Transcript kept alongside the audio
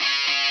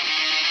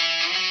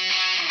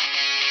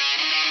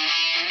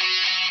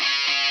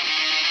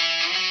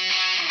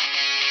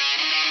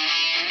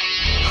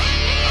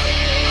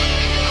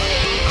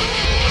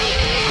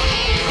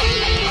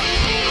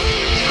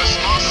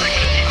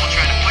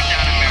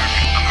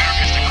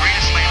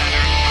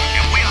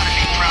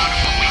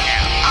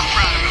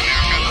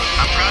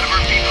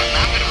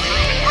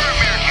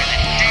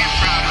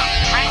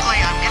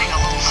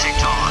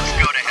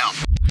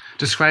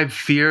Describe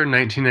Fear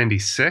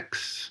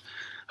 1996.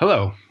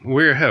 Hello,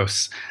 we're your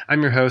hosts.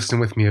 I'm your host, and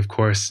with me, of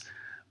course,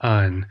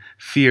 on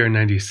Fear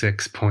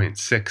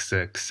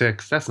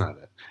 96.666. That's not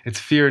it. It's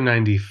Fear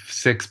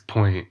 96.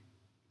 Fear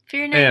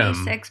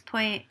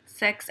 96.6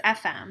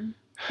 FM.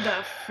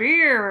 The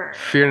Fear.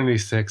 Fear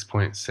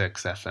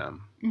 96.6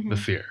 FM. Mhm. The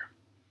Fear.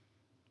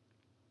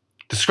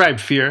 Describe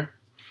Fear.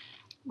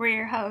 We're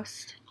your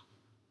host.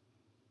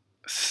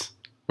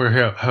 We're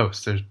here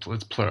hosts.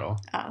 It's plural.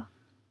 Oh.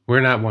 We're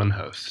not one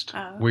host.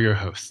 Oh. We're your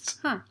hosts.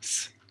 Huh.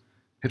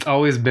 It's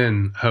always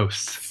been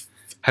hosts.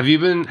 Have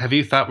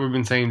you thought we've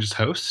been saying just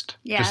host?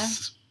 Yeah.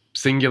 Just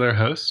singular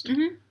host?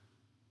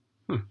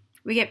 Mm-hmm.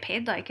 We get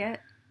paid like it.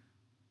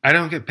 I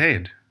don't get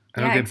paid. I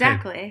don't get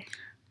exactly. paid.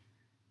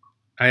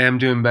 I am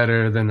doing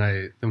better than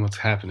what's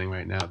happening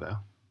right now, though.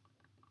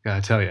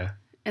 Gotta tell you.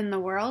 In the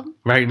world?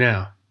 Right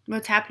now.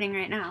 What's happening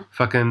right now?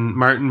 Fucking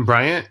Martin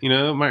Bryant. You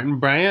know Martin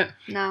Bryant?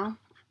 No.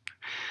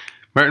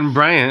 Martin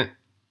Bryant.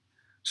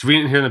 Just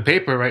reading it here in the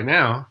paper right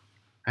now.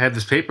 I have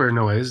this paper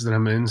noise that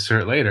I'm going to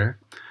insert later.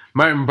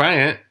 Martin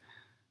Bryant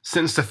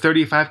sentenced to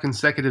 35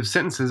 consecutive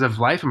sentences of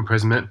life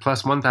imprisonment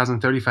plus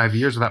 1,035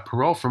 years without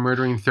parole for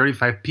murdering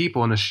 35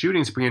 people in a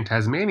shooting spree in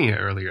Tasmania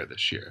earlier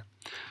this year.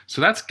 So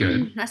that's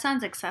good. That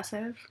sounds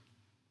excessive.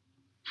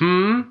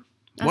 That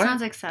That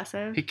sounds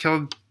excessive. He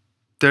killed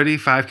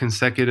 35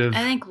 consecutive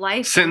I think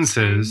life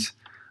sentences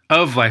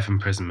of life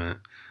imprisonment.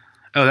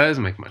 Oh, that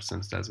doesn't make much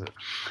sense, does it?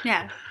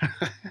 Yeah.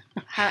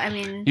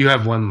 You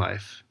have one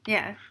life.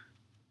 Yeah.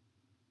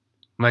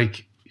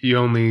 Like, you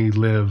only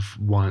live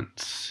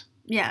once.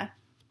 Yeah.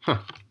 Huh.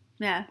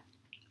 Yeah.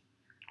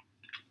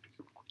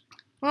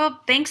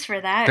 Well, thanks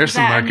for that. There's Is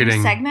some that a new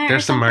marketing. segment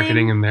There's or some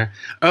marketing in there.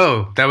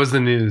 Oh, that was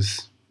the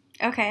news.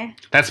 Okay.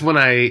 That's when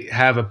I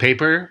have a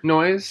paper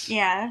noise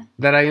Yeah.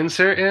 that I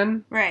insert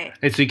in. Right.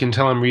 And so you can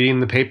tell I'm reading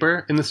the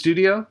paper in the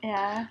studio.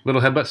 Yeah. Little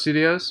Headbutt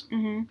Studios.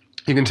 Mm-hmm.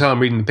 You can tell I'm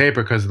reading the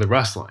paper because of the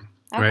rustling.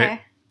 Okay. Right?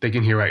 They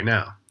can hear right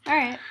now. All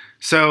right.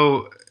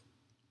 So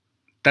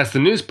that's the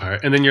news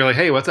part. And then you're like,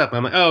 hey, what's up?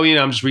 I'm like, oh,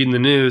 I'm just reading the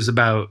news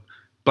about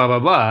blah, blah,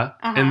 blah.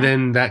 Uh-huh. And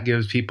then that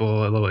gives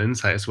people a little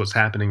insight as to what's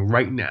happening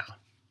right now.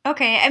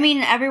 Okay.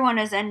 Everyone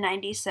is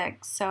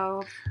N96,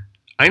 so.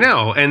 I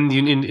know. And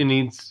you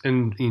need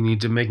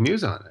to make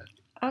news on it.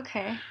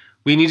 Okay.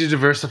 We need to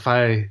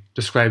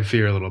describe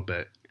fear a little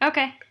bit.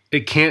 Okay.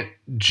 It can't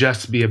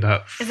just be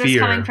about fear. Is this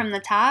coming from the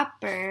top,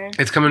 or?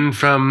 It's coming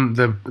from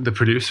the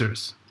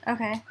producers,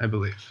 Okay. I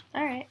believe.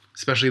 All right.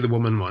 Especially the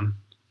woman one.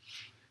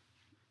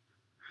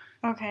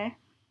 Okay.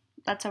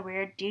 That's a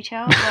weird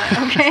detail, but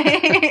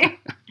okay.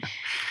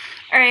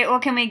 All right, well,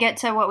 can we get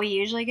to what we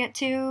usually get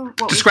to?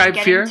 What Describe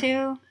we've fear. been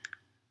getting to?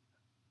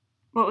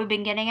 What we've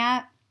been getting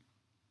at?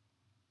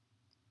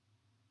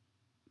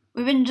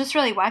 We've been just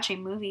really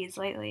watching movies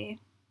lately.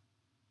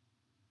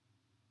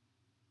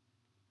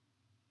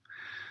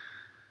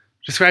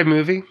 Describe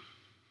movie.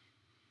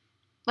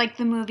 Like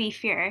the movie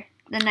Fear,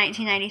 the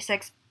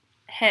 1996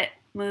 hit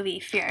movie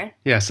Fear.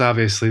 Yes,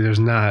 obviously there's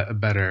not a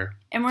better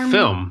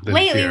film than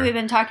lately Fear. We've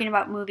been talking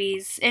about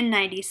movies in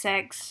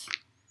 96.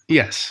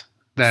 Yes.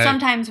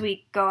 Sometimes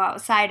we go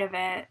outside of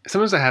it.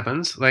 Sometimes that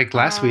happens. Like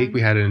last week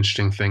we had an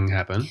interesting thing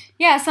happen.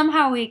 Yeah,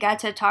 somehow we got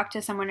to talk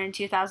to someone in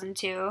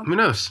 2002. Who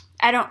knows?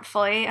 I don't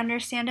fully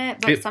understand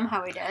it, but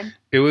somehow we did.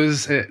 It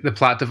was, the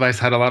plot device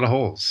had a lot of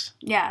holes.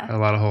 Yeah. Had a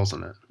lot of holes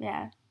in it.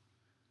 Yeah.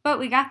 But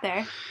we got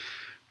there.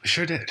 We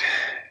sure did.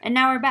 And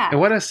now we're back.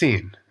 And what a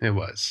scene it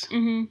was.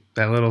 Mm-hmm.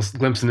 That little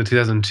glimpse into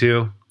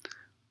 2002.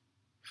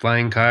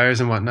 Flying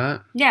cars and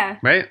whatnot. Yeah.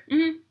 Right?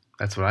 Mm-hmm.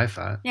 That's what I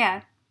thought.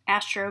 Yeah.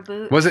 Astro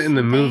boots. Wasn't in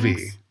the movie,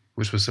 things.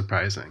 which was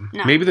surprising.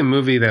 No. Maybe the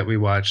movie that we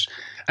watched.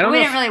 I don't know.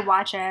 We didn't really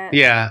watch it.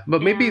 Yeah,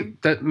 but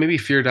maybe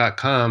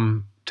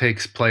Fear.com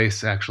takes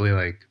place actually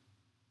like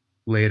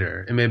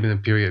later. It may have been a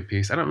period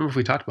piece. I don't remember if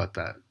we talked about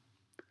that.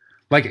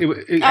 Like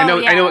I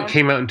know it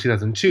came out in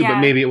 2002, but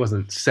maybe it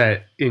wasn't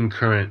set in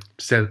current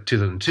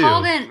 2002.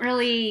 Paul didn't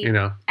really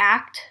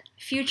act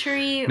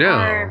future-y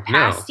or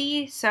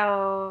pasty,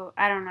 so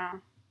I don't know.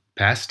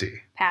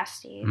 Pasty.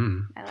 Pasty.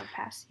 Mm. I love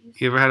pasties.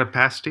 You ever had a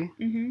pasty?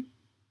 Mm-hmm.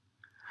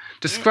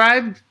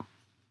 Describe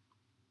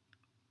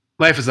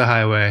Life as a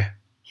Highway.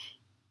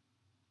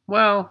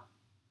 Well,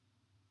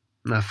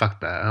 no, fuck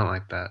that. I don't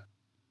like that.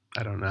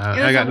 I don't know.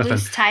 I got nothing.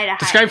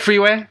 Describe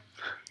Freeway.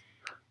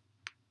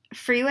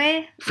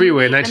 Freeway,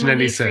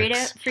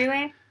 1996.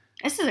 Freeway.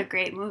 This is a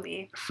great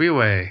movie.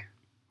 Freeway.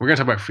 We're going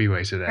to talk about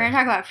Freeway today. We're going to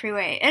talk about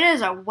Freeway. It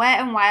is a wet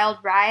and wild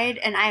ride,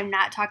 and I am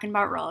not talking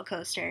about roller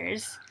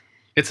coasters.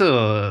 It's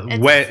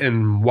wet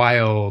and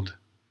wild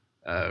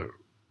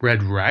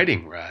Red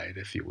Riding ride,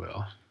 if you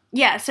will.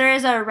 Yes, there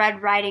is a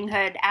Red Riding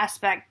Hood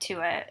aspect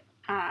to it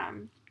that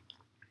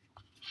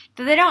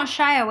they don't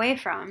shy away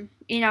from.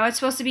 It's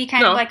supposed to be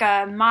kind of like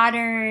a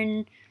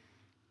modern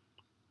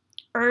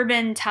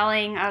urban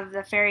telling of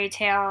the fairy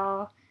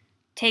tale.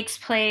 Takes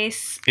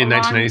place in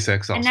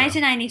 1996 also. In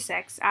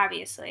 1996,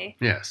 obviously.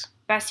 Yes.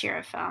 Best year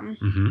of film.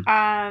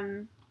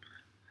 Mm-hmm.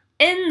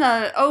 In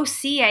the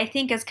OC, I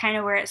think is kind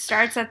of where it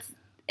starts.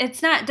 It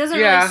doesn't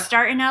really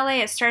start in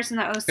LA. It starts in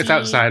the OC. It's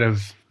outside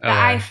of the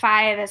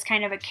I-5 as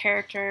kind of a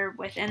character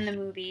within the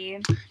movie.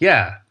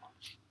 Yeah.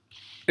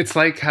 It's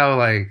like how,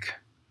 like,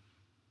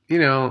 you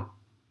know,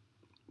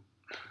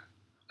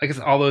 like it's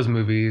all those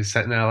movies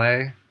set in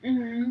LA.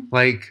 Mm-hmm.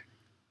 Like,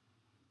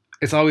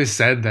 it's always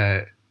said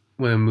that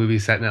when a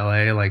movie's set in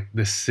LA, like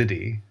the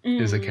city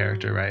is a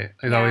character, right?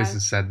 It always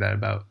is said that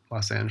about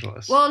Los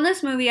Angeles. Well, in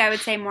this movie, I would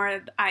say more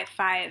of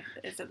I-5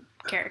 is a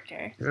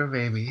character. You're a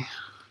baby.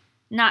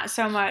 Not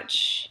so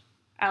much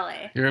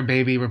LA. You're a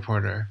baby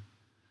reporter.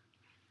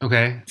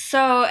 Okay.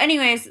 So,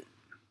 anyways,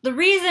 the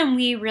reason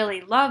we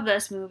really love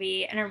this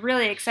movie and are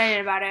really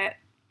excited about it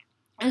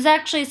was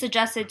actually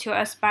suggested to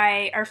us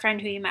by our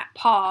friend who you met,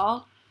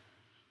 Paul,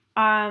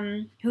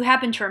 who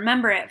happened to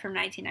remember it from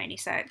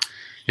 1996.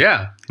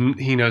 Yeah,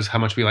 he knows how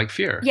much we like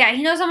Fear. Yeah,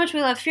 he knows how much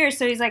we love Fear,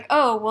 so he's like,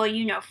 oh, well,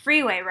 you know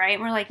Freeway, right?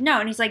 And we're like, no.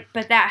 And he's like,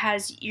 but that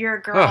has your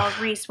girl,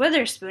 Reese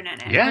Witherspoon,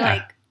 in it. Yeah. We're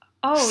like,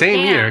 oh,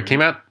 Same damn. year.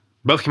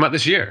 Both came out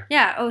this year.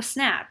 Yeah, oh,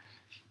 snap.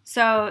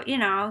 So,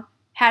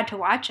 had to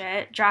watch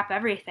it, drop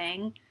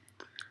everything,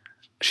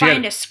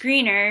 find a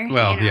screener.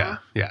 Well, yeah.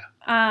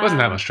 It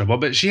wasn't that much trouble,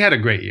 but she had a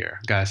great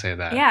year, gotta say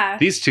that. Yeah.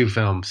 These two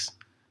films.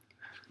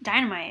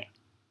 Dynamite.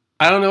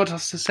 I don't know what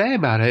else to say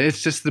about it.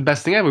 It's just the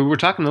best thing ever. We were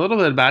talking a little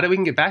bit about it. We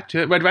can get back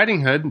to it. Red Riding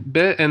Hood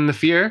bit and the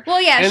Fear.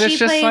 Well, yeah, and she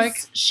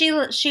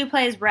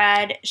plays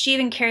Red. She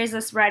even carries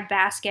this red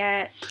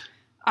basket.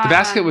 The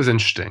basket was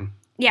interesting.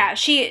 Yeah,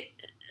 she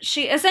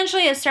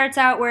essentially, it starts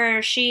out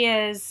where she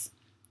is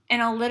an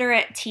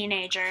illiterate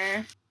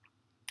teenager.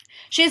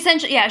 She's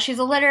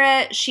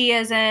illiterate. She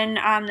is in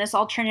this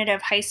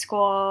alternative high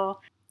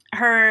school.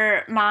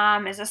 Her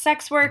mom is a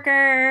sex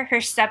worker. Her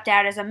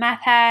stepdad is a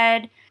meth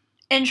head.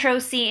 Intro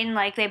scene,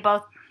 like they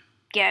both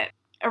get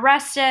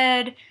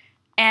arrested,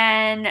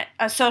 and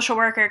a social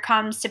worker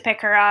comes to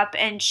pick her up,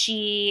 and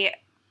she,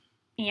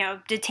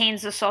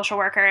 detains the social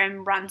worker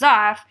and runs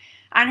off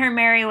on her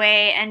merry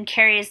way and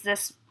carries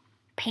this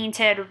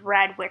painted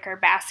red wicker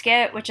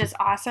basket, which is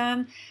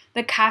awesome.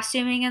 The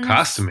costuming in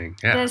everyone's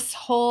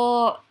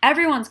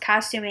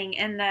costuming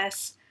in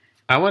this.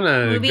 I want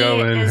to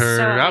go in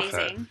her outfit.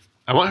 Amazing.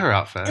 I want her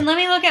outfit. And let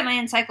me look at my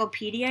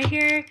encyclopedia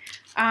here.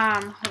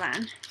 Hold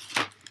on.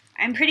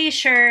 I'm pretty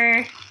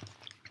sure.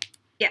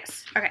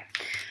 Yes. Okay.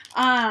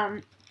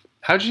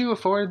 How'd you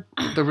afford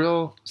the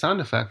real sound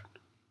effect?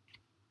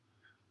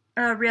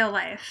 Real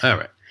life. All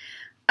right.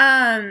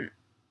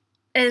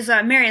 Is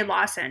Mary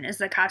Lawson is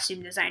the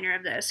costume designer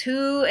of this,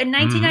 who in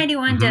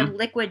 1991 did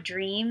Liquid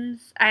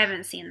Dreams. I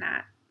haven't seen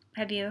that.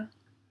 Have you?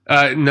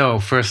 No.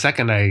 For a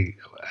second, I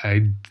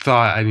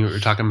thought I knew what you were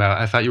talking about.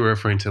 I thought you were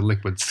referring to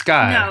Liquid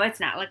Sky. No, it's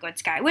not Liquid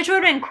Sky, which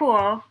would have been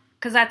cool.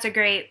 Because that's a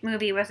great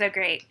movie with a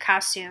great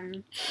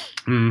costume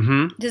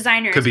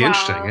designer. Could be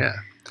interesting, yeah.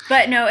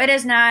 But no, it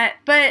is not.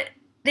 But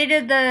they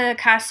did the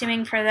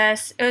costuming for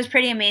this. It was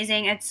pretty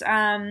amazing. It's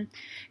kind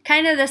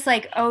of this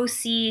like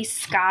OC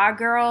ska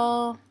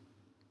girl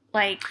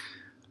like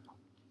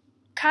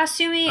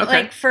costuming. Okay.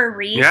 Like for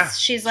Reese, yeah,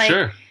 she's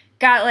like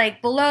got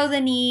like below the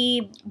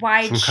knee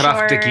wide shorts. Some cut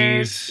off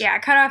dickies. Yeah,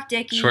 cut off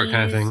dickies. Short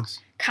kind of things.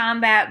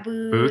 Combat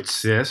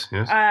boots. Yes.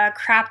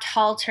 Cropped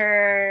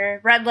halter,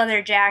 red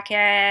leather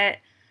jacket.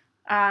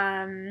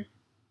 Yeah.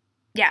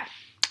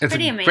 It's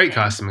pretty a amazing. Great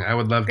costuming. I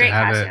would love to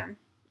have it.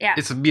 Yeah.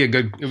 It'd be a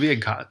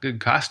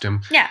good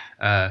costume. Yeah.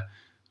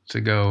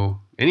 To go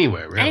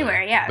anywhere, really.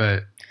 Anywhere, yeah.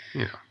 But,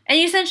 And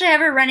you essentially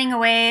have her running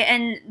away,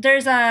 and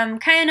there's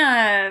kind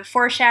of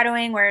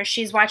foreshadowing where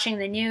she's watching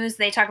the news.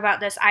 They talk about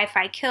this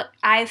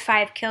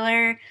I-5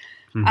 killer.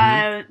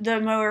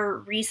 The more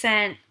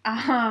recent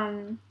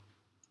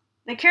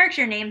the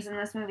character names in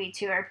this movie,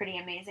 too, are pretty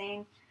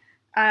amazing.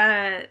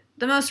 The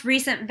most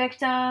recent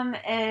victim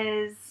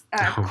is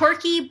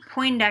Corky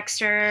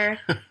Poindexter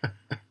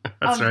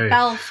of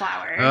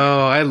Bellflower.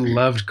 Oh, I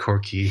loved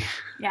Corky.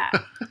 Yeah.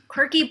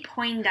 Corky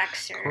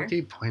Poindexter.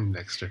 Corky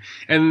Poindexter.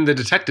 And the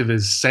detective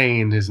is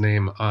saying his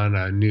name on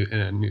a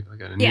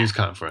news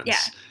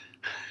conference.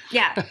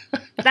 Yeah.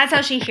 That's how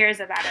she hears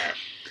about it.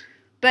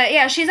 But,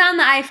 yeah, she's on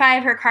the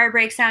I-5. Her car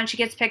breaks down. She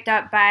gets picked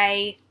up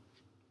by...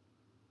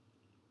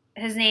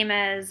 His name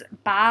is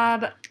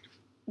Bob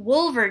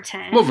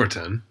Wolverton.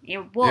 Wolverton.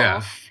 Yeah, Wolf.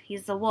 Yeah.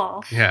 He's the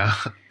wolf. Yeah.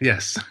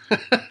 Yes.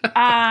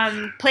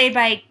 Played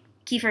by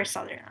Kiefer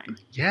Sutherland.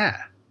 Yeah.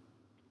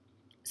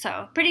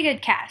 So, pretty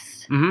good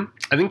cast.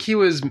 I think he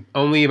was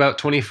only about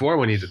 24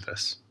 when he did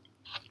this.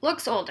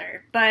 Looks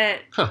older, but...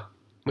 Huh.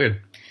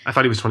 Weird. I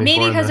thought he was 24.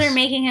 Maybe because they're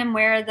making him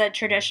wear the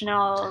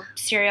traditional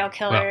serial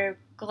killer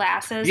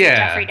glasses, the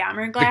Jeffrey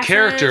Dahmer glasses. The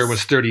character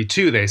was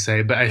 32, they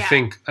say, but I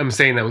think I'm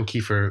saying that when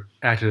Kiefer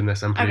acted in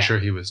this, I'm pretty sure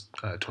he was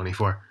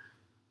 24.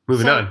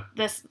 Moving on.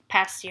 This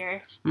past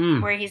year,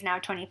 where he's now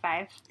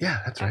 25.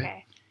 Yeah, that's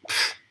right.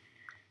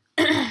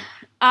 Okay.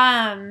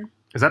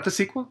 Is that the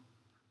sequel?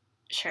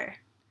 Sure.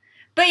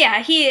 But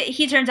yeah,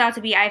 he turns out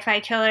to be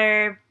I-5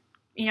 killer.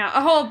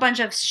 A whole bunch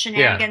of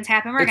shenanigans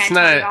happen. We're going to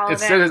tell you all of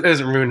it. It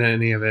doesn't ruin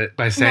any of it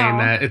by saying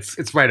that.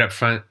 It's right up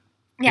front.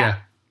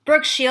 Yeah.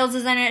 Brooke Shields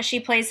is in it. She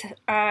plays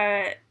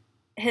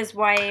his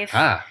wife.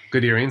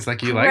 Good earrings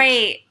like you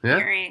Great like. Yeah.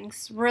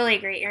 earrings. Really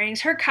great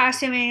earrings. Her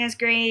costuming is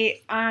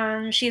great.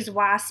 She's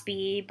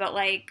waspy, but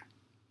like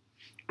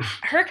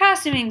her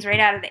costuming's right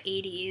out of the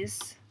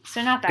 80s.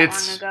 So not that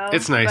long ago.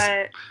 It's nice.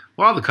 But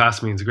well, all the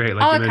costuming's great,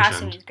 like you mentioned. All the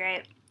costuming's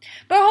great.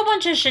 But a whole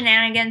bunch of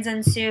shenanigans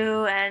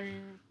ensue,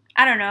 and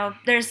I don't know,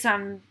 there's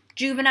some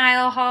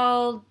juvenile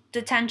hall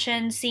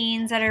detention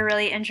scenes that are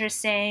really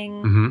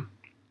interesting. Mm-hmm.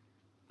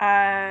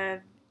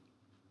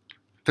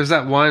 There's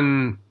that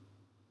one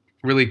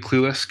really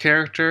clueless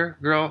character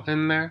girl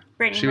in there.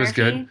 Brittany she Murphy. Was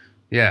good.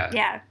 Yeah.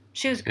 Yeah,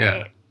 she was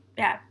great.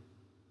 Yeah.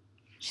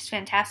 She's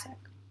fantastic.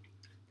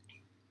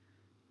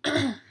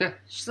 Yeah.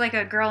 She's like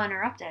a girl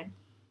interrupted.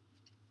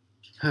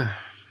 One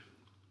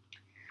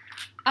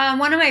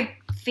of my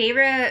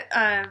favorite,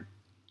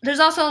 there's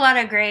also a lot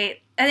of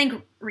great, I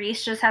think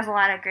Reese just has a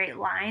lot of great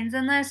lines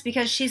in this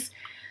because she's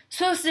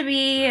supposed to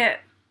be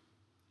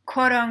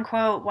quote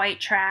unquote white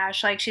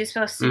trash. Like she's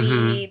supposed to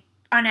be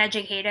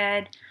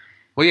uneducated.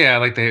 Well, yeah,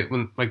 like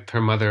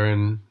her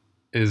mother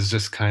is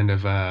just kind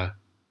of a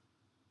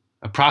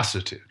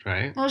prostitute,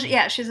 right? Well,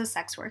 yeah, she's a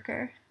sex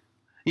worker.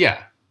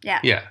 Yeah. Yeah.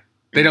 Yeah.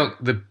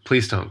 The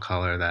police don't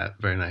call her that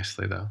very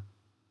nicely though.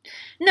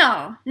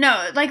 No,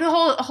 like the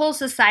whole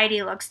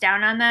society looks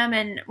down on them.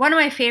 And one of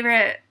my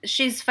favorite,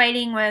 she's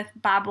fighting with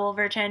Bob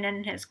Wolverton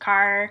in his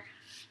car,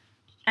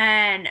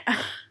 and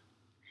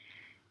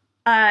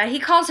he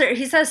calls her.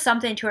 He says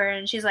something to her,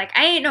 and she's like,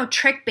 "I ain't no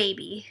trick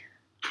baby."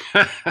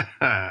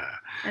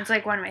 It's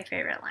like one of my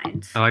favorite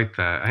lines. I like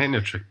that. I ain't no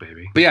trick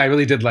baby. But yeah, I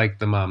really did like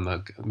the mom,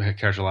 the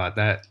character a lot.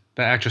 That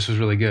actress was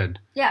really good.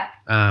 Yeah.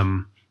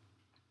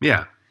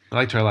 Yeah, I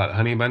liked her a lot.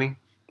 Honey Bunny,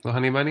 little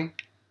Honey Bunny.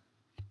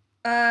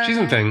 She's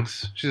in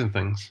things.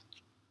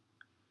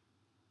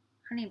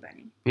 Honey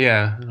Bunny.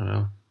 Yeah, I don't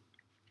know.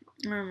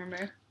 I don't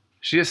remember.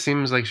 She just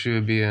seems like she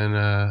would be in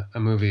a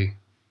movie,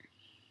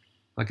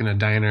 like in a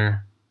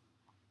diner,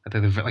 at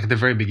the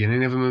very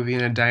beginning of a movie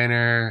in a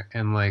diner,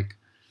 and like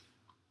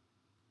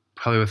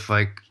probably with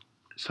like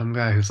some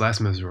guy whose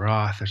last name is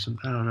Roth or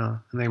something. I don't know.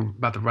 And they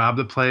about to rob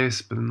the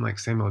place, but then like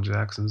Samuel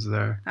Jackson's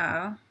there.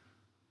 Oh.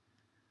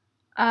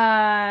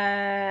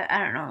 I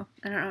don't know.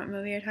 I don't know what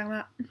movie you're talking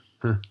about.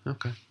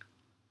 Okay.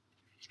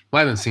 Well,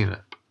 I haven't seen it.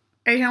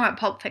 Are you talking about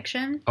Pulp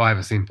Fiction? Oh, I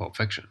haven't seen Pulp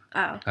Fiction.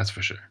 Oh. That's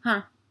for sure.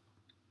 Huh.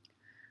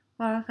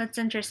 Well, that's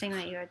interesting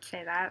that you would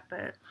say that,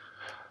 but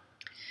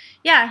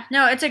yeah,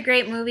 no, it's a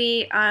great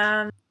movie.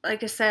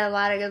 Like I said, a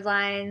lot of good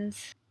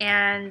lines.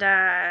 And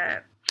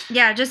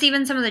yeah, just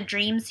even some of the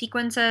dream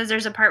sequences.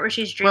 There's a part where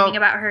she's dreaming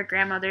about her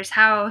grandmother's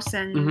house,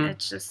 and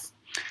it's just,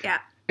 yeah.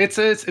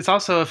 It's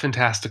also a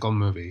fantastical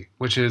movie,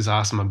 which is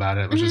awesome about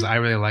it, which is I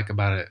really like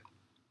about it.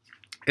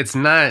 It's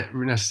not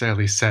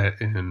necessarily set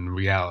in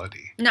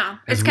reality. No,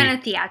 it's kind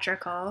of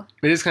theatrical.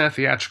 It is kind of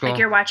theatrical. Like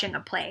you're watching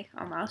a play,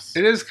 almost.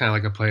 It is kind of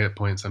like a play at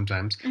points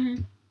sometimes.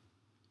 Mm-hmm.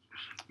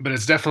 But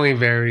it's definitely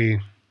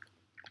very...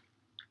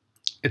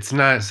 It's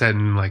not set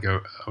in like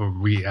a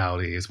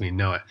reality as we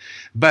know it.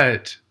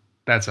 But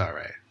that's all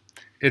right.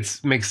 It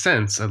makes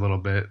sense a little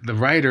bit. The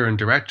writer and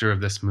director of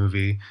this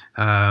movie,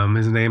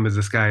 his name is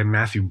this guy,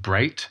 Matthew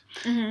Bright.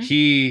 Mm-hmm.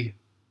 He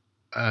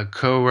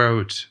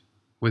co-wrote...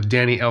 with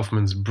Danny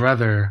Elfman's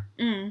brother.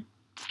 Don't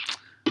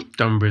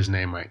remember his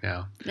name right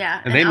now.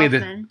 Yeah, and they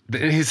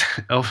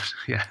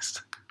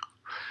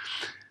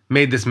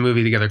made this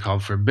movie together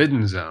called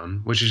Forbidden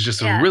Zone, which is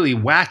just a really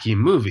wacky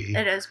movie.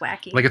 It is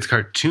wacky. Like it's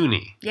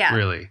cartoony. Yeah,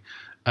 really.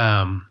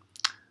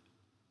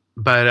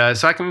 But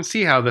so I can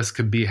see how this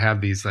could have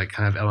these like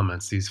kind of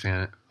elements, these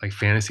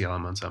fantasy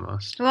elements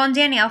almost. Well, and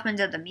Danny Elfman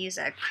did the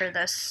music for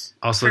this.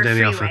 Also, Danny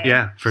Elfman,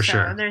 yeah, for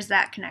sure. So there's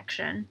that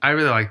connection. I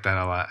really like that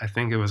a lot. I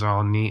think it was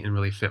all neat and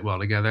really fit well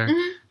together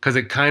because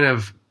it kind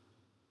of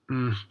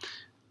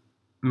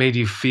made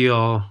you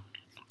feel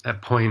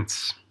at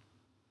points.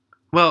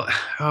 Well,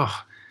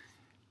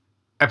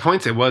 at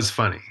points it was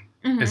funny.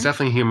 Mm-hmm. It's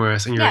definitely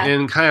humorous, and you're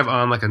in kind of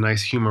on like a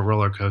nice humor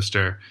roller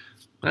coaster.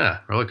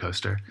 Roller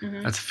coaster.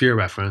 Mm-hmm. That's a Fear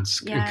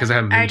reference. Yeah, I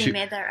already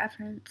made that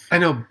reference. I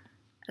know.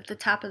 At the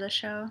top of the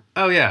show.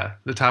 Oh, yeah.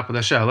 The top of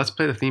the show. Let's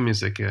play the theme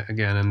music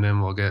again, and then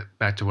we'll get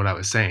back to what I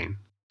was saying.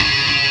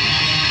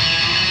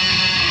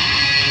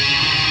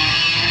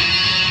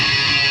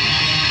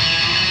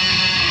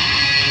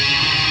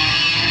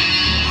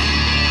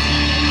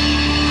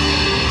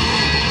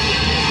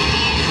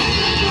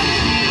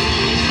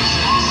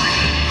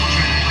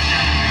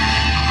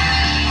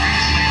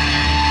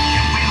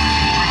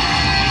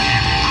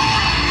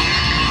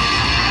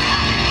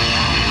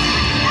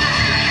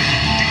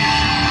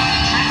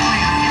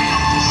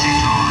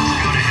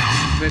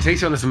 It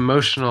takes you on this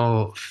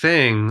emotional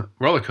thing,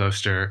 roller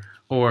coaster,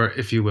 or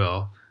if you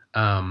will,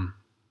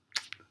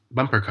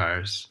 bumper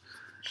cars.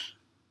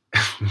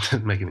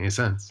 Doesn't make any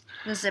sense.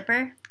 The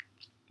zipper?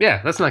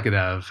 Yeah, let's knock it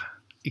out of.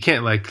 You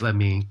can't let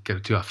me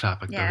get too off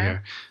topic though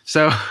here.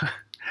 So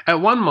at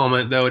one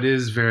moment though, it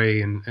is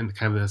very in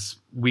kind of this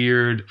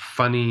weird,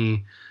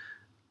 funny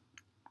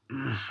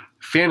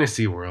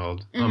fantasy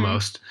world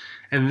almost.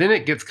 And then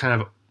it gets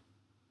kind of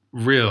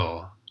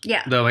real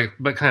Yeah. the like,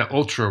 but kind of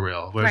ultra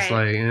real, where it's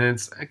Right. like, and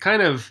it's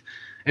kind of,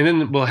 and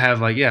then we'll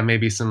have like, yeah,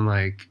 maybe some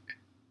like,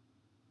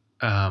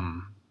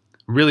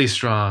 really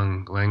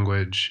strong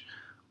language,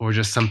 or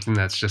just something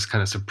that's just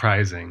kind of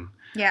surprising.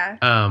 Yeah.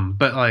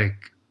 But like,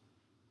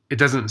 it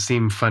doesn't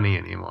seem funny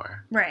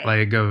anymore. Right.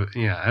 Like,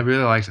 I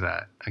really liked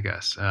that. I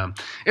guess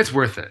it's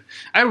worth it.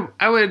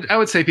 I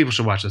would say people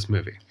should watch this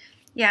movie.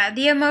 Yeah,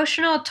 the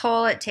emotional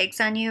toll it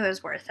takes on you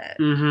is worth it.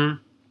 Mm-hmm.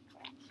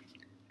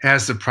 It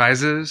has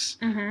surprises.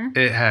 Mm-hmm.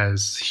 It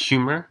has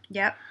humor,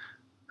 Yep.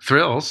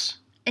 thrills.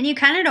 And you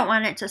kind of don't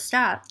want it to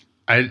stop.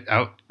 I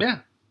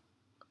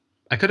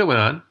could have went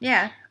on.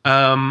 Yeah.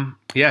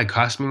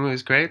 Costuming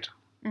was great.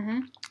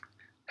 Mm-hmm.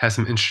 Has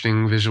some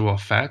interesting visual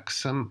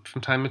effects from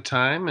time to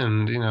time,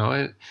 and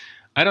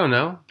I don't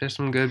know. There's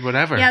some good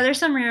whatever. Yeah, there's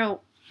some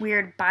real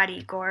weird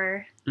body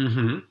gore.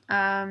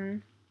 Mm-hmm.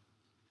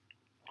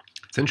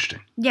 It's interesting.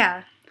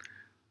 Yeah.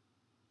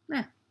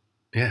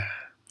 Yeah.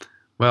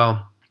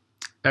 Well,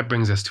 that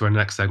brings us to our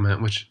next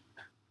segment, which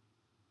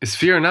is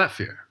Fear or Not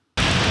Fear.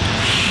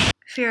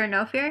 Fear or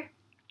no fear?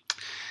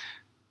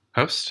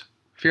 Host,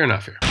 Fear or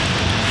Not Fear?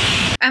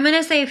 I'm going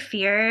to say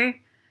fear.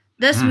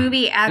 This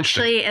movie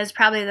actually is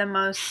probably the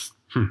most...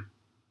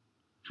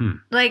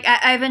 Like,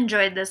 I've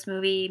enjoyed this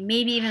movie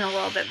maybe even a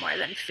little bit more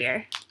than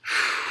Fear.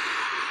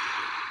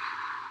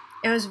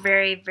 It was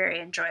very, very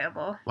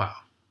enjoyable. Wow.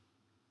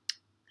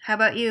 How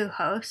about you,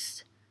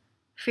 host?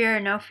 Fear or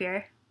no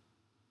fear?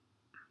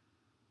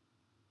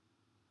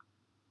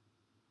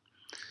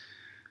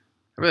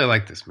 I really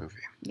like this movie.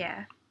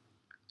 Yeah.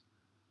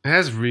 It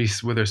has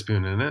Reese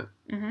Witherspoon in it.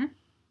 Mm-hmm.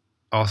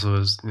 Also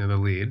as the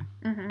lead,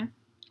 Mm-hmm.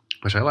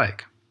 which I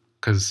like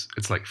because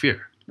it's like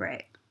Fear.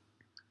 Right.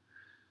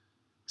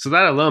 So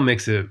that alone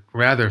makes it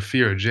rather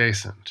Fear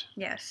adjacent.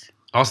 Yes.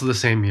 Also the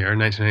same year,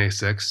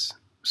 1986.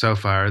 So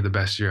far, the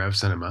best year of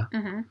cinema.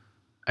 Mm-hmm.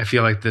 I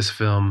feel like this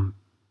film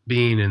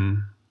being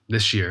in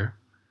this year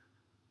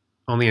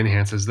only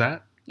enhances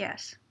that,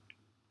 Yes.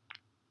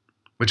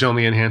 which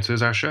only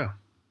enhances our show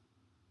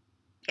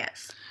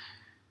Yes.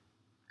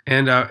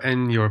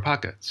 and your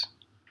pockets.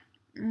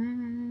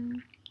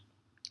 Mm,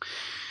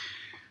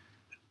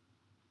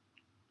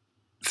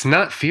 It's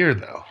not Fear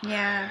though.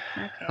 yeah.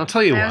 Okay. I'll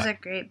tell you that why. was a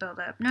great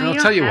build-up. No, And you I'll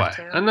don't tell you have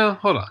why. to. No,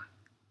 hold on.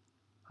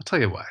 I'll tell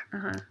you why.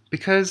 Uh-huh.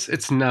 Because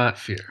it's not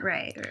Fear.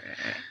 Right.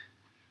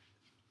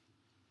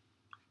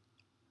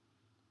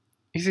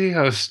 You see,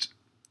 host,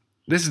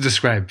 this is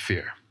described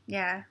Fear.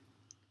 Yeah.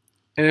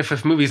 And if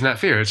a movie's not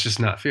Fear, it's just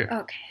not Fear.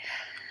 Okay.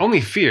 Only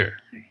Fear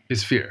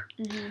is Fear.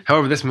 Mm-hmm.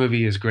 However, this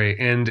movie is great,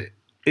 and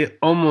it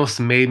almost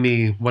made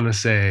me want to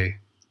say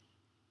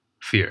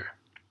Fear.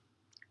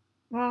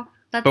 Well,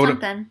 that's But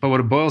something. But what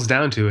it boils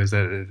down to is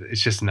that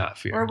it's just not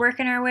Fear. We're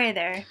working our way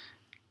there.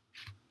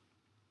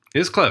 It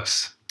is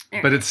close,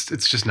 All but right.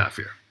 it's just not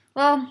Fear.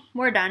 Well,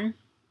 we're done.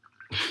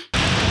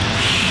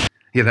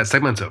 Yeah, that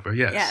segment's over.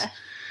 Yes. Yeah.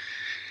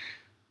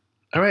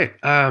 All right.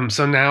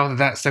 So now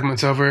that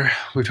segment's over,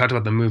 we've talked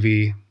about the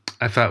movie.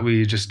 I thought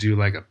we'd just do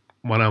like a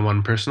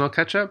one-on-one personal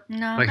catch-up.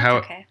 No, Like that's how-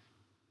 okay.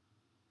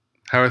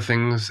 How are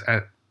things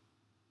at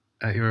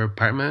your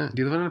apartment?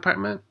 Do you live in an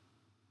apartment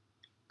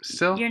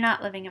still? You're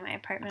not living in my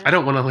apartment. I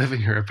don't want to live in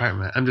your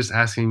apartment. I'm just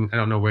asking. I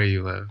don't know where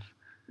you live.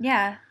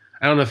 Yeah.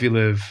 I don't know if you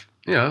live.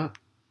 I'm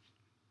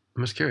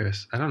just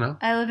curious. I don't know.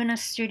 I live in a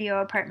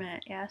studio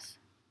apartment, yes.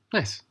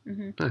 Nice.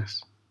 Mm-hmm.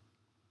 Nice.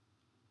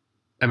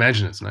 I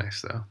imagine it's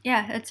nice though.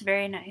 Yeah, it's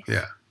very nice.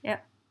 Yeah.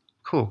 Yep.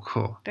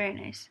 Cool. Very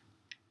nice.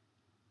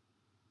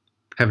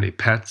 Have any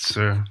pets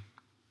or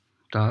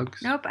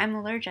dogs? Nope, I'm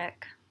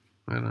allergic.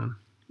 Right on.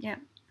 Yep.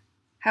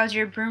 How's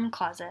your broom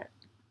closet?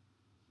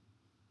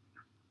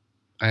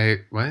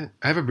 What?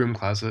 I have a broom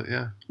closet.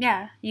 Yeah.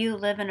 Yeah, you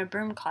live in a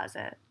broom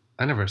closet.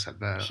 I never said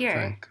that. I don't Here.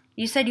 think.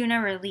 You said you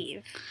never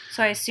leave,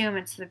 so I assume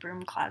it's the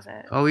broom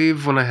closet. I'll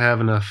leave when I have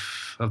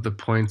enough of the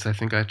points I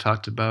think I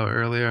talked about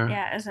earlier.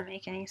 Yeah, it doesn't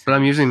make any sense. But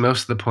I'm using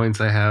most of the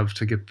points I have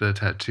to get the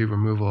tattoo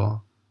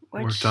removal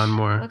worked on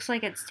more. Looks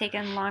like it's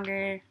taken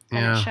longer than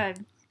Yeah. it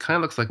should. Kind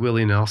of looks like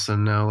Willie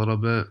Nelson now a little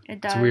bit.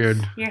 It does. It's weird.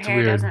 Your It's hair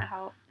weird. doesn't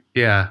help.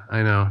 Yeah,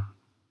 I know.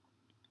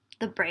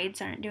 The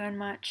braids aren't doing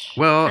much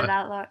Well, for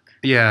that look.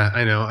 Yeah,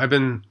 I know. I've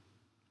been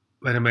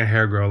letting my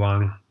hair grow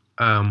long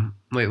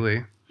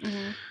lately.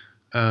 Hmm.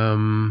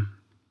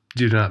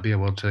 Do not be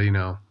able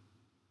to,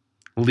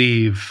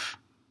 leave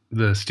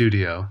the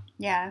studio,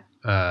 Yeah.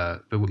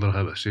 the Little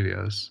Hobbit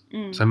Studios.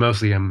 Mm. So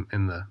mostly I'm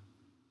in the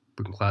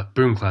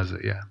broom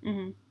closet, yeah.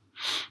 Hmm.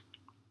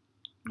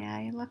 Yeah,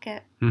 you look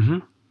it. Mm-hmm.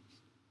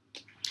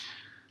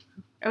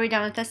 Are we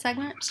done with this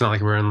segment? It's not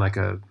like we're in like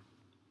a...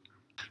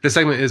 This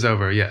segment is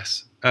over,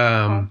 yes.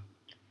 I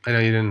know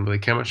you didn't really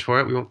care much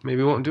for it. Maybe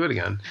we won't do it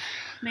again.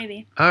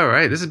 Maybe. All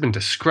right, this has been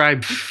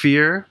Describe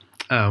Fear.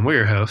 We're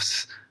your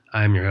hosts.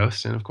 I'm your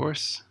host, and of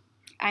course,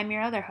 I'm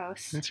your other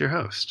host. it's your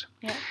host.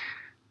 Yeah.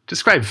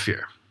 Describe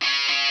Fear.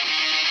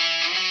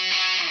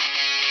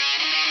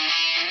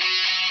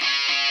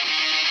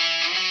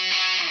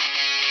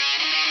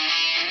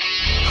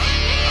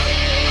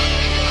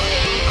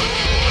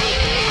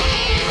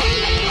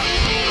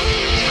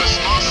 To a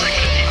small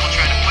segment of people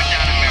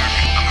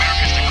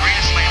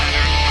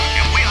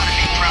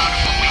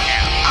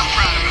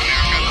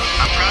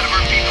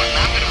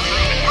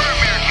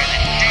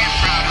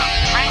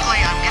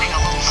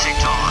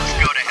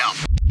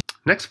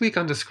Next week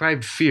on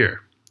Describe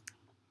Fear.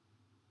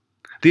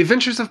 The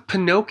Adventures of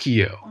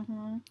Pinocchio.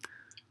 Mm-hmm.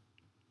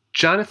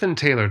 Jonathan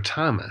Taylor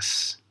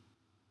Thomas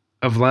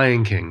of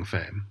Lion King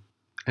fame.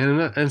 And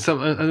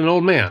an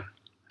old man.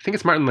 I think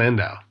it's Martin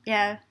Landau.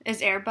 Yeah.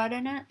 Is Air Bud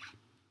in it?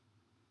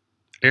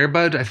 Air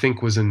Bud, I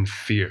think, was in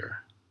Fear,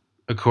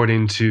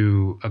 according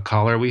to a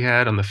caller we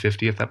had on the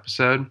 50th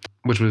episode,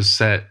 which was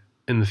set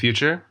in the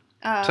future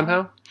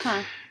somehow.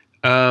 Huh.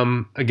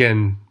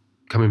 Again,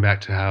 coming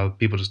back to how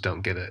people just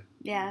don't get it.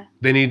 Yeah.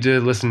 They need to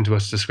listen to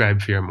us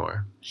describe fear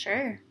more.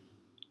 Sure.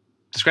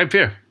 Describe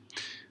fear.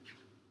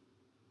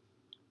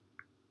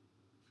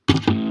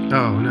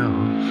 Oh, no.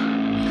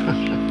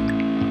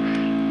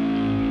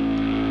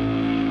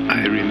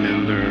 I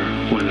remember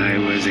when I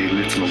was a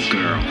little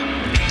girl.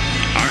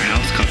 Our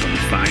house caught on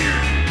fire.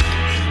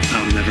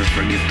 I'll never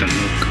forget the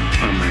look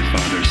on my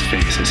father's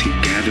face as he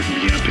gathered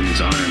me up in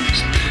his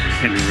arms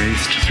and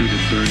raced through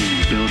the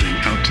burning building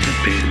out to the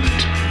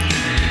pavement.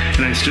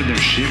 And I stood there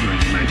shivering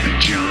in my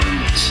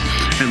pajamas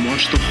and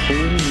watched the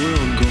whole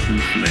world go up in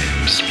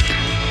flames.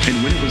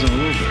 And when it was all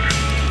over,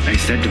 I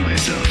said to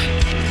myself,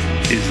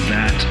 is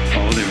that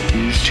all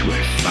there is to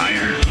a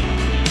fire?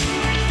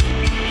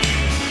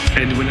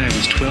 And when I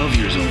was 12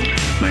 years old,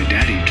 my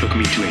daddy took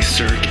me to a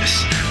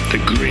circus,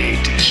 the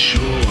greatest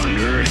show on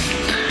earth.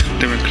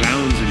 There were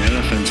clowns and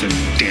elephants and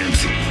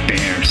dancing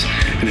bears,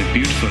 and a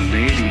beautiful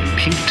lady in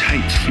pink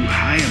tights flew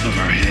high above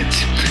our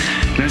heads.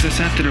 And as I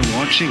sat there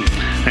watching,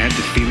 I had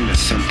the feeling that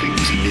something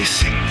was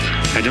missing.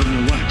 I don't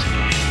know what,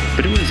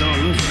 but it was all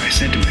over. I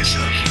said to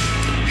myself,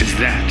 is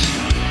that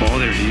all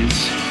there is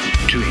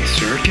to a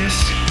circus?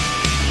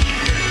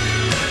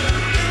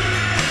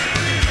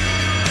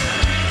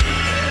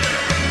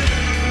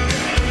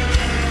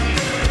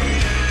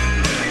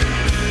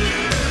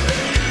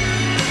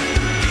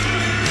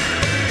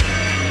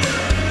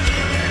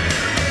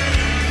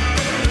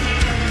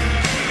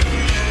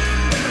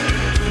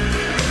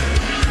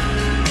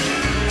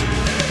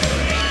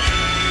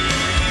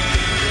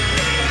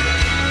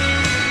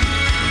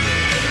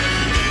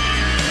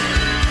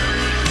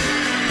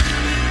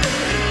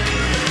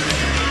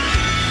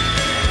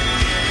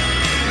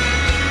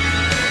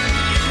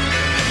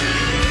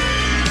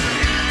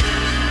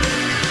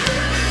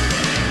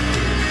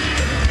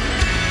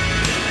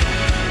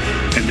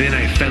 Then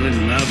I fell in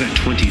love at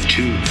 22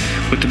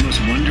 with the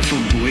most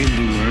wonderful boy in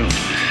the world.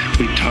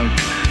 We'd talk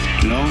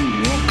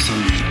long walks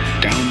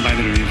down by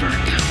the river,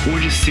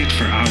 or just sit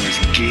for hours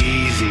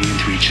gazing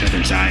into each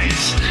other's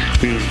eyes.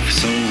 We were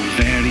so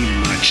very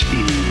much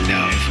in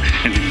love.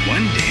 And then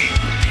one day,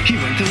 he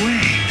went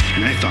away,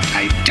 and I thought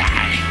I'd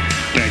die.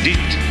 But I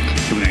didn't.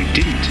 And when I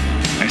didn't,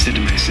 I said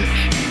to myself,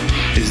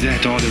 is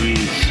that all there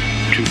is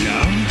to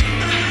love?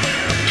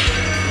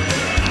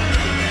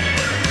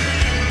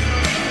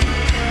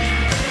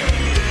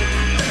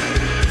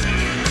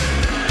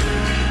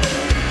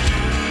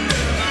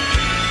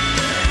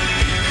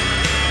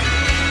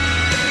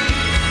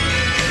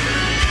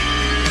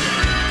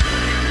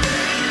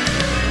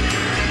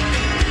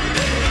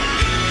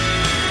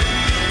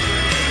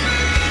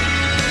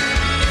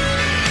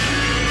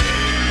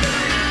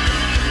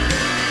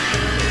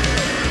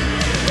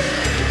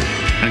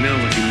 I know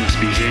what you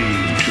must be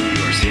saying to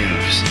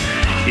yourselves.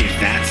 If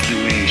that's the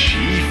way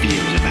she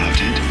feels about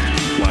it,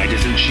 why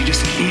doesn't she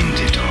just end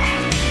it all?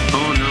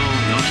 Oh no,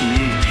 not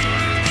me.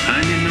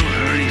 I'm in no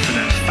hurry for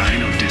that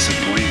final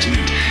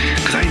disappointment,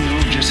 because I know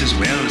just as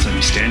well as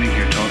I'm standing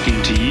here talking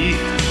to you,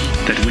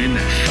 that when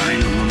that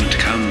final moment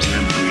comes and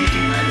I'm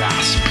breathing my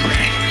last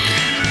breath,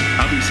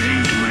 I'll be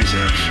saying to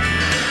myself,